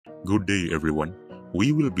Good day everyone.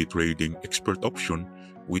 We will be trading expert option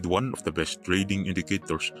with one of the best trading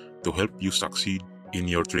indicators to help you succeed in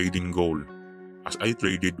your trading goal. As I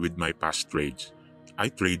traded with my past trades, I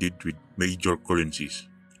traded with major currencies.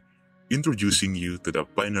 Introducing you to the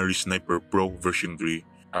Binary Sniper Pro version 3,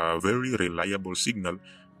 a very reliable signal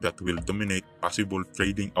that will dominate possible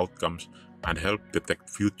trading outcomes and help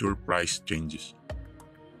detect future price changes.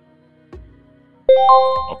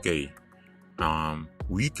 Okay,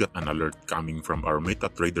 we got an alert coming from our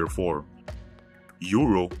Metatrader IV.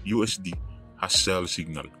 Euro USD has sell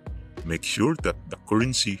signal. Make sure that the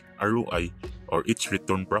currency ROI or its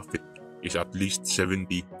return profit is at least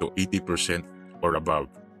 70 to 80% or above.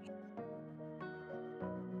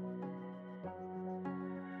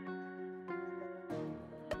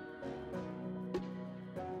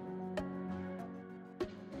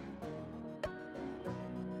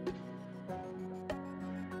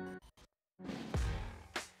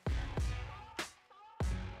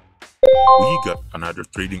 We got another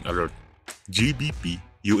trading alert. GBP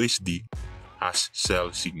USD has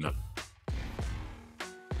sell signal.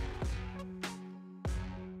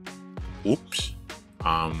 Oops.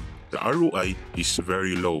 The ROI is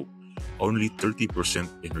very low, only 30%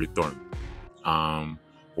 in return.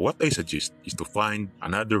 What I suggest is to find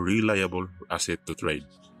another reliable asset to trade.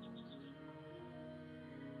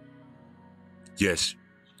 Yes,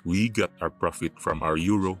 we got our profit from our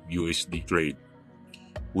Euro USD trade.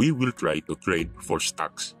 We will try to trade for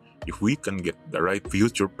stocks if we can get the right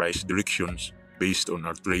future price directions based on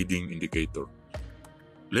our trading indicator.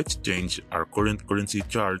 Let's change our current currency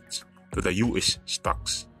charts to the US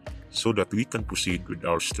stocks so that we can proceed with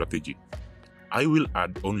our strategy. I will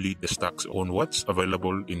add only the stocks on what's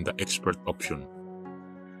available in the expert option.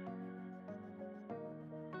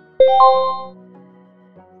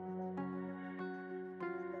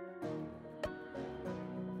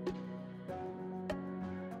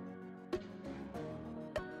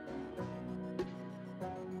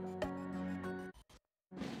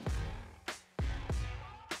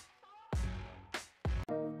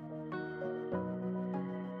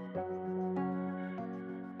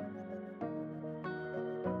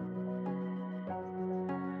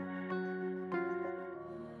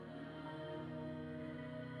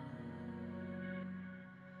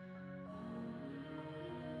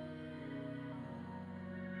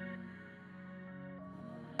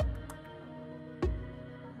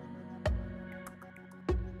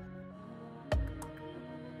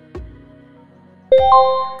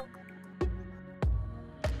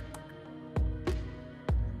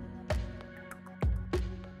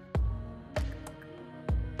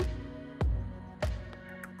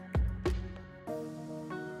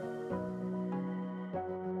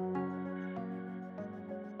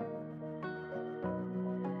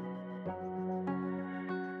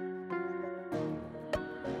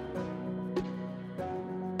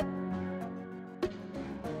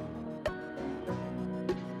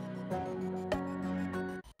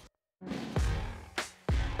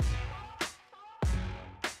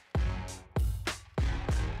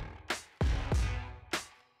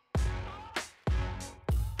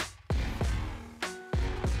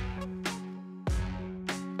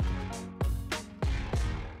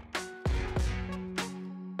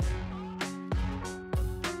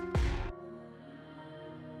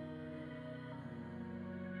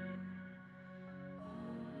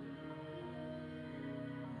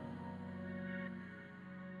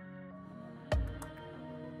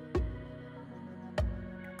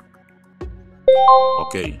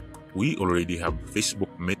 Okay, we already have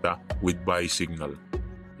Facebook Meta with buy signal.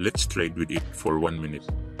 Let's trade with it for 1 minute.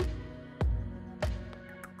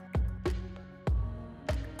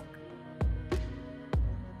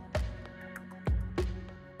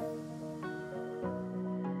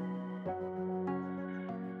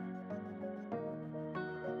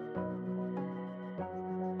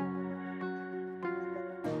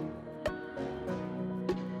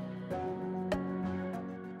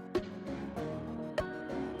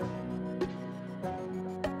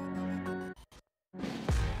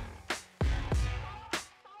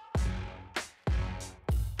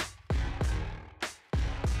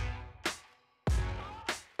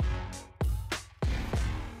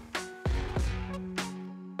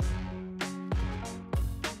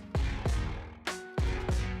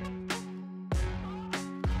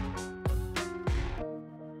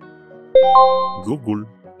 Google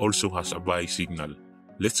also has a buy signal.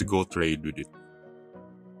 Let's go trade with it.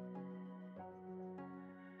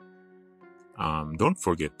 Don't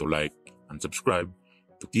forget to like and subscribe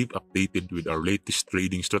to keep updated with our latest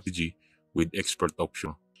trading strategy with expert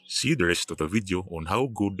option. See the rest of the video on how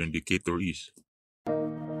good the indicator is.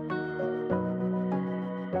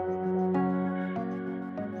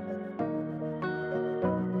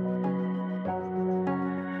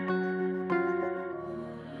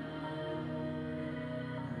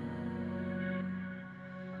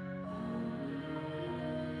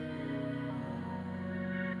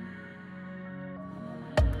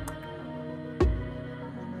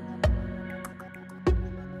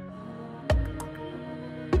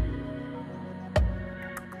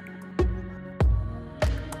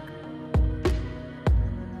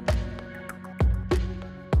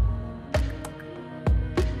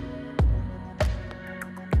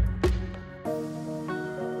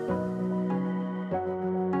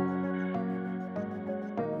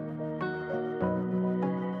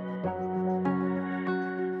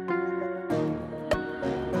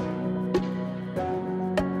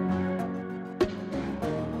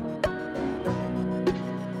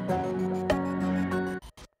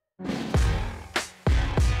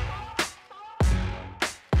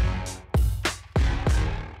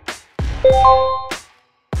 you